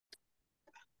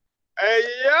Hey,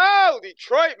 yo,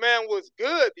 Detroit, man, was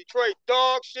good. Detroit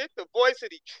dog shit, the voice of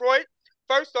Detroit.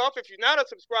 First off, if you're not a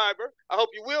subscriber, I hope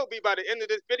you will be by the end of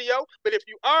this video. But if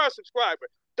you are a subscriber,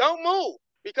 don't move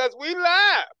because we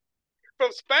live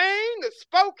from Spain to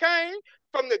Spokane,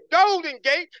 from the Golden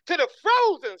Gate to the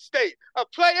Frozen State. A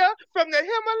player from the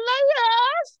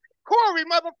Himalayas. Kory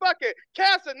motherfucking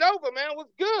Casanova, man, was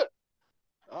good.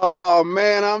 Oh,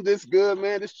 man, I'm just good,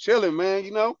 man. Just chilling, man.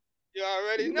 You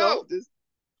already You know. know, just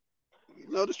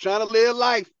just trying to live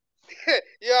life. You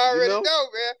You already know. know,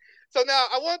 man. So now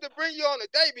I wanted to bring you on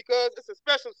today because it's a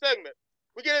special segment.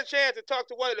 We get a chance to talk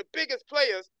to one of the biggest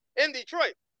players in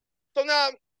Detroit. So now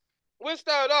we'll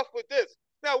start off with this.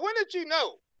 Now, when did you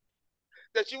know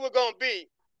that you were going to be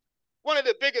one of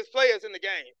the biggest players in the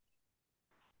game?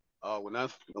 Oh, when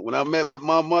I met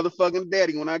my motherfucking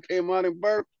daddy when I came out in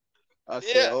birth, I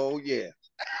said, Yeah. oh yeah,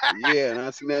 yeah, and I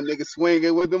seen that nigga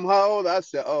swinging with them hoes. I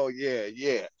said, oh yeah,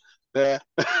 yeah. Yeah.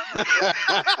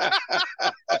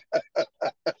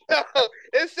 So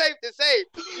it's safe to say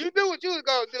you knew what you was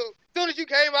going to do as soon as you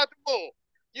came out the womb.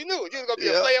 You knew you was going to be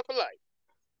a Yeah, player for life.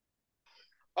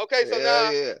 Okay, so hell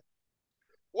now yeah.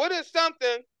 what is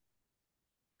something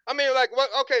I mean, like, what?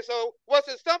 Okay, so was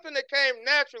it something that came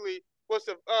naturally? Was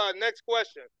the next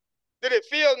question? Did it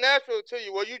feel natural to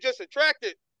you? Were you just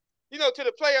attracted, to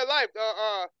the player life?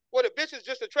 Were the bitches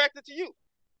just attracted to you?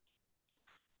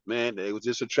 Man, they was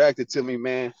just attracted to me,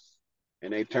 man,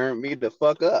 and they turned me the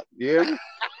fuck up. You hear me?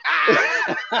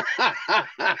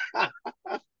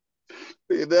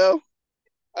 you know?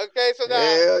 Okay, so now,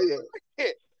 Hell yeah.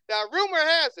 now rumor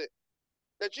has it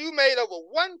that you made over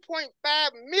 $1.5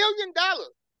 million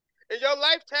in your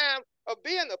lifetime of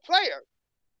being a player.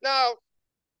 Now,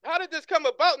 how did this come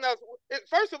about? Now,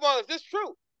 first of all, is this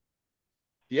true?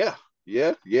 Yeah,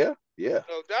 yeah, yeah, yeah.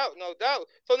 No doubt, no doubt.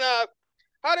 So now,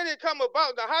 how did it come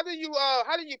about? Now, how do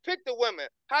you pick the women?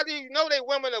 How do you know they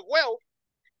women of wealth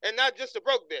and not just a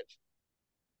broke bitch?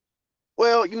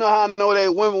 Well, you know how I know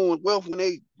that women with wealth when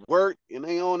they work and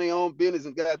they own their own business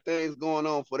and got things going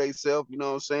on for themselves, you know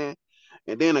what I'm saying?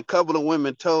 And then a couple of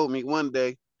women told me one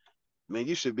day, man,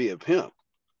 you should be a pimp.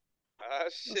 Ah, I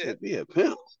shit. said, be a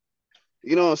pimp.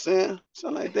 You know what I'm saying? So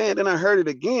like that. Then I heard it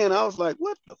again. I was like,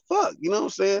 what the fuck? You know what I'm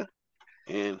saying?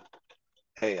 And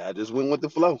hey, I just went with the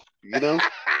flow, you know?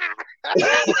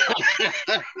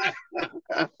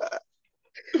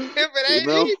 If it you ain't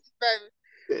know, easy,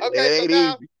 baby. Okay, it so ain't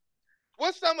now easy.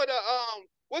 what's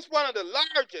one of the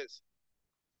largest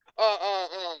uh uh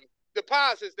um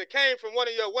deposits that came from one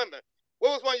of your women?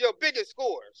 What was one of your biggest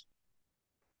scores?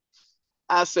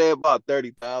 I say about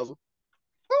 30,000.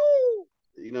 Woo!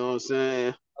 You know what I'm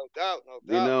saying? No doubt, no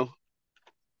You doubt. know,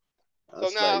 I So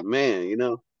was like, now,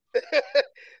 man,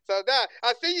 so now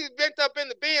I see you bent up in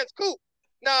the Benz coupe.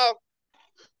 Now,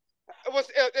 is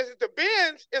the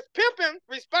Benz is pimping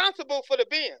responsible for the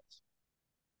Benz?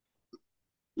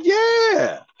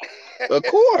 yeah, of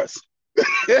course.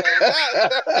 No doubt,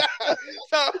 no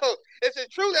doubt. So is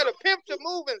it true that a pimp should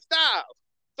move in style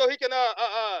so he can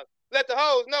let the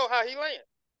hoes know how he lands?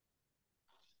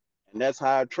 And that's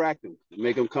how I attract them to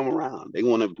make them come around. They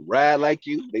want to ride like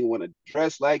you. They want to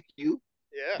dress like you.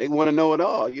 Yeah, They want to know it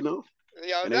all, no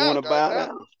and they want doubt, to no bow doubt,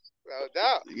 down, no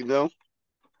doubt. you know,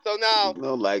 So now,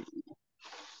 like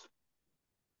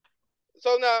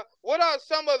what are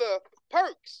some of the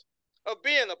perks of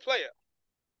being a player?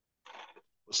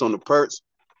 what's on the perks.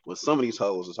 Well, some of these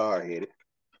hoes is hard headed.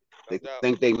 No They doubt,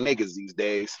 think they niggas these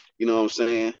days. You know what I'm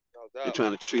saying? no They're doubt,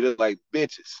 trying to treat us like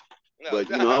bitches. no But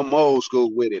doubt, I'm old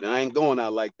school with it. I ain't going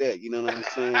out like that. You know what I'm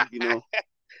saying?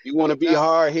 You want no to be doubt,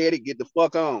 hard headed, get the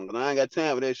fuck on. And I ain't got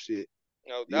time for that shit.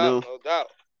 no You doubt, know? no doubt.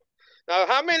 Now,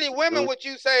 how many You women know? would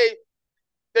you say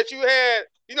that you had,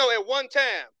 at one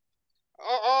time,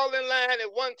 all in line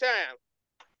at one time?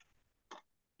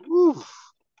 Woo.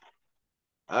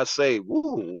 I say,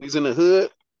 woo, he's in the hood.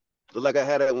 Look like I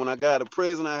had it when I got out of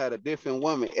prison. I had a different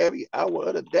woman every hour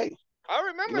of the day. I You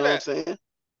remember know what I'm that. saying?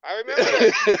 I remember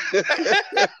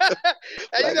that.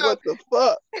 And like what the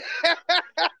fuck?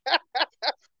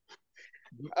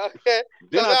 okay. So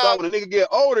Then I now, thought when a nigga get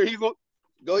older, he's gonna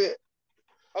go ahead.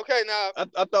 okay, now,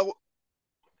 I thought.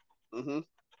 Mm-hmm.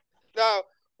 now,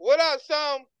 what are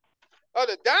some of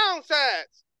the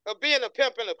downsides of being a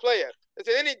pimp and a player? Is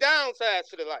there any downsides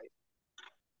to the life?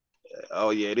 Oh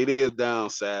yeah, it is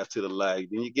downside to the life.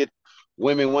 Then you get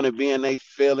women want to be in their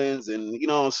feelings, and you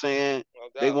know what I'm saying. No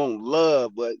They doubt. want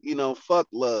love, but fuck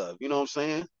love. You know what I'm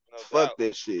saying? No Fuck doubt.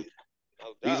 that shit.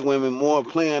 No These doubt. women more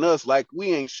playing us like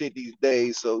we ain't shit these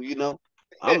days. So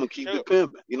I'm gonna keep True. it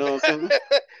pimping. You know what I'm saying?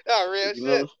 No, real You shit.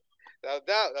 know, No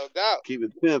doubt. No doubt. keep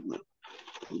it pimping.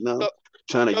 You know, So,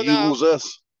 trying to so now, use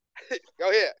us. Go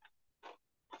ahead.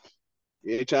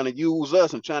 They trying to use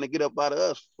us and trying to get up out of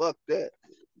us. Fuck that.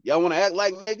 Y'all want to act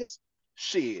like niggas?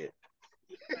 Shit.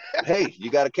 Hey, you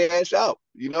got to cash out.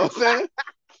 You know what I'm saying?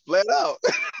 Flat out.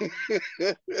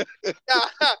 Now,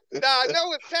 I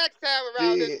know it's tax time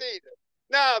around this season.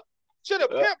 Now, should a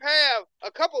pimp have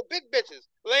a couple big bitches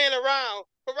laying around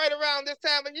for right around this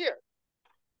time of year?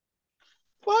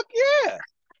 Fuck yeah.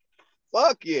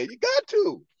 Fuck yeah. You got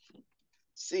to.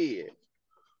 Shit.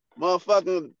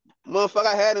 Motherfucker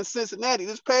I had in Cincinnati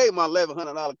just paid my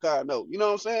 $1,100 car note. You know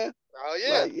what I'm saying? Oh,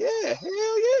 yeah. Like, yeah,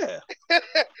 hell yeah.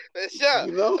 For sure.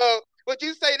 You know? So, would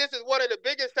you say this is one of the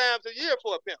biggest times of year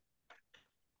for a pimp?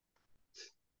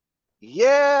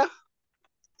 Yeah,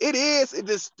 it is. It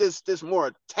just this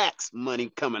more tax money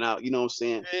coming out. You know what I'm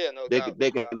saying? Yeah, no doubt.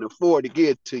 They can afford to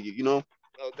give to you. You know?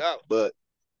 No doubt. But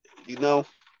you know.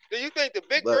 Do you think the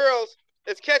big girls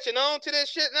is catching on to this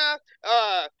shit now?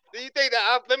 Do you think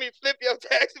that let me flip your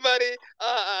tax money?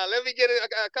 Let me get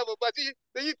a couple bucks.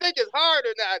 Do you think it's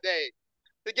harder nowadays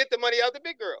to get the money out the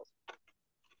big girls?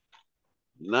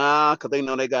 Nah, cause they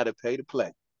know they got to pay to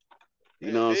play.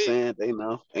 You know what I'm saying? They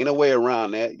know. Ain't no way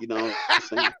around that. You know what I'm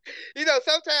saying? You know,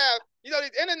 sometimes, you know,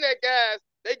 these internet guys,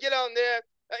 they get on there.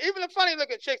 Even the funny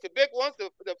looking chicks, the big ones,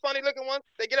 the funny looking ones,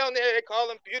 they get on there, they call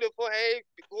them beautiful, hey,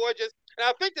 gorgeous. And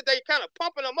I think that they kind of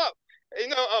pumping them up, you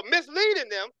know, misleading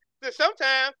them. That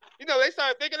sometimes, you know, they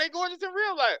start thinking they gorgeous in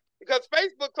real life. Because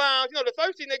Facebook clowns, you know, the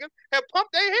thirsty niggas have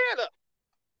pumped their head up.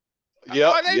 Yeah.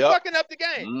 Are they fucking up the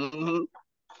game? Mm-hmm.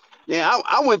 Yeah,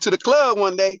 I went to the club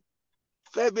one day.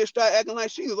 Fat bitch started acting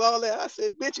like she was all that. I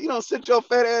said, bitch, you don't sit your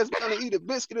fat ass down and eat a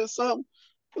biscuit or something.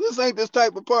 This ain't this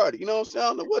type of party. You know what I'm saying? I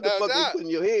don't know what the fuck they put in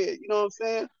your head. You know what I'm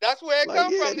saying? That's where it like,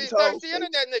 comes from, these thirsty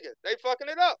internet niggas. They fucking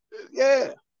it up.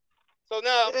 Yeah. So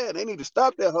now. Yeah, they need to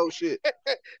stop that whole shit.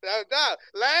 No doubt.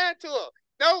 Lying to them.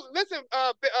 No, listen,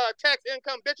 tax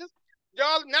income bitches.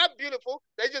 Y'all not beautiful.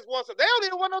 They just want some. They don't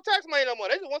even want no tax money no more.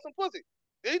 They just want some pussy.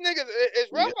 These niggas is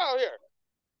rough out here.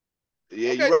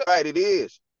 Yeah, okay, you're right. It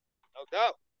is. No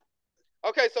doubt.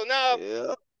 Okay, so now,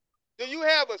 do you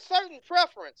have a certain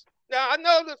preference? Now, I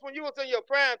noticed when you was in your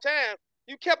prime time,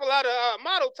 you kept a lot of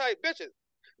model type bitches.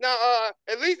 Now,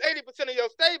 at least 80% of your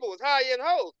stable was high end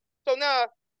hoes. So now,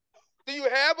 do you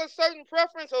have a certain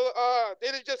preference, or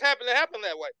did it just happen to happen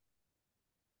that way?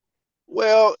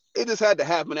 Well, it just had to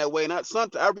happen that way. Not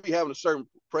something. I be having a certain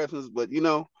preference, but you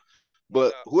know,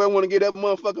 but whoever want to get that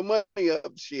motherfucking money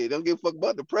up, shit, don't give a fuck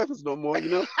about the preference no more. You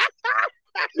know.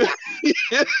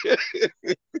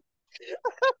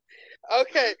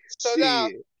 Okay, so now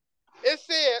it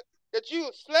said that you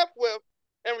slept with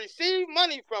and received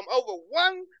money from over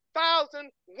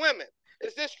 1,000 women.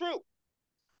 Is this true?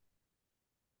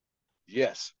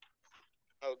 Yes.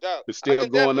 No doubt. It's still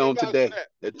going on today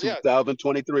at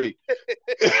 2023.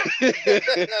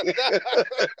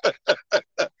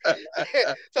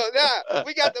 So now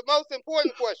we got the most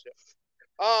important question.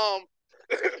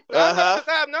 Now, since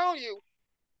I've known you,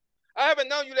 I haven't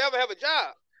known you to ever have a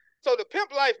job. So the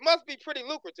pimp life must be pretty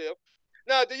lucrative.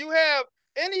 Now, do you have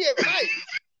any advice?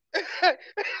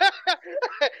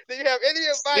 Do you have any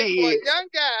advice for a young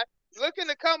guy looking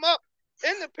to come up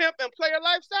in the pimp and player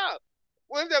lifestyle?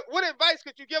 What advice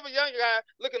could you give a young guy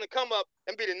looking to come up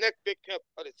and be the next big pimp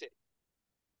of the city?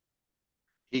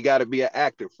 He got to be an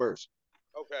actor first.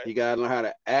 Okay. He got to learn how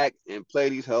to act and play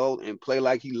these hoes and play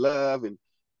like he love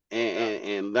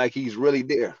and like he's really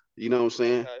there. You know what I'm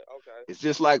saying? Okay. It's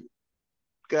just like,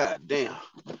 God damn.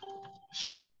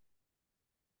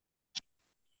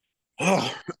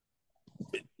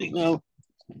 You know.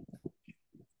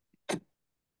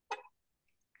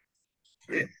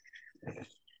 Yeah.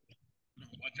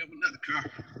 Watch up another car.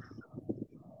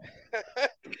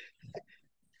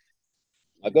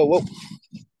 I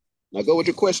go with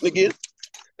your question again.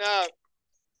 Now,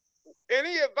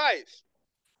 any advice?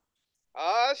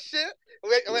 Oh shit!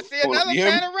 Let's see another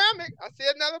panoramic. I see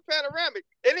another panoramic.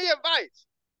 Any advice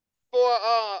for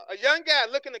a young guy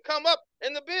looking to come up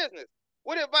in the business?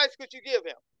 What advice could you give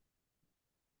him?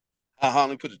 Let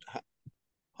me put it.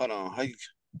 Hold on. How you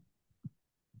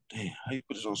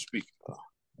put this on speaker?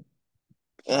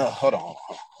 Hold on.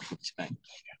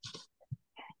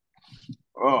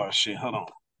 Oh shit! Hold on.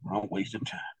 I'm wasting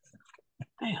time.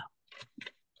 Damn.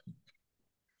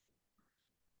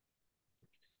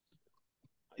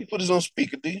 You put this on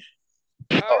speaker, D.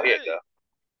 Oh, here you go.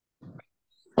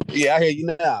 Yeah, I hear you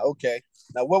now. Okay.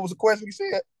 Now, what was the question you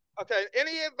said? Okay.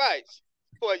 Any advice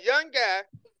for a young guy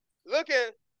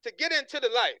looking to get into the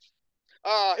life?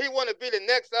 He want to be the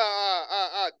next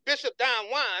Bishop Don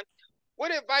Juan.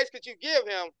 What advice could you give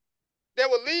him that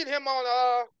will lead him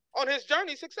on his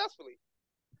journey successfully?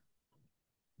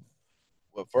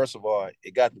 Well, first of all,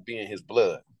 it got to be in his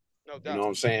blood. No doubt. You know what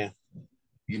I'm saying?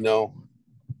 You know,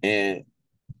 and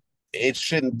it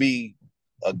shouldn't be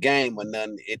a game or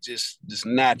nothing. It just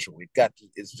natural.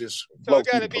 It's just so flow it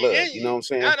got through to the be blood. in You know what I'm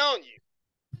saying? not on you.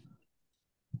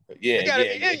 Yeah, it got to be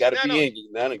in it you, got to not be on in you.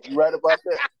 Now, you right about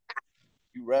that.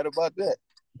 You right about that.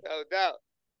 No doubt.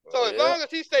 So as long as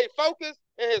he stay focused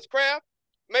in his craft,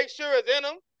 make sure it's in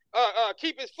him,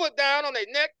 keep his foot down on their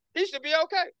neck, he should be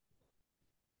okay.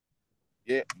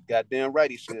 Yeah, goddamn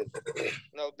right he should.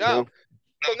 No doubt.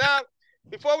 So now,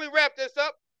 before we wrap this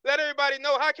up, let everybody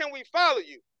know how can we follow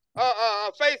you?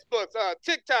 Facebooks,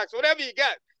 TikToks, whatever you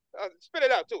got. Spit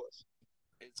it out to us.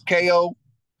 It's KO/MOOR.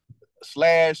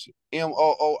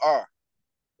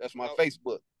 That's my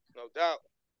Facebook. No doubt.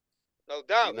 No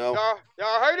doubt. You know?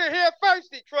 Y'all heard it here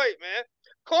first, Detroit, man.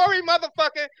 Kory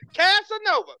motherfucking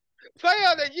Casanova. Player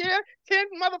of the year, 10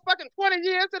 motherfucking 20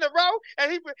 years in a row,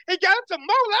 and he got some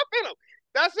more left in him.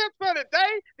 That's it for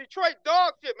today. Detroit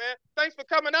dog shit, man. Thanks for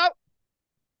coming out.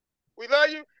 We love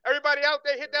you. Everybody out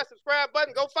there, hit that subscribe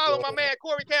button. Go follow my man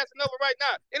Kory Casanova right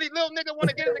now. Any little nigga want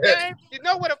to get in the game, you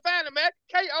know where to find him at.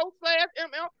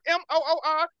 KO/MMMOOR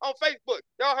on Facebook.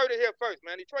 Y'all heard it here first,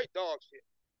 man. Detroit dog shit.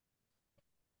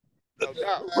 No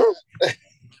doubt.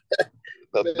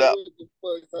 No doubt.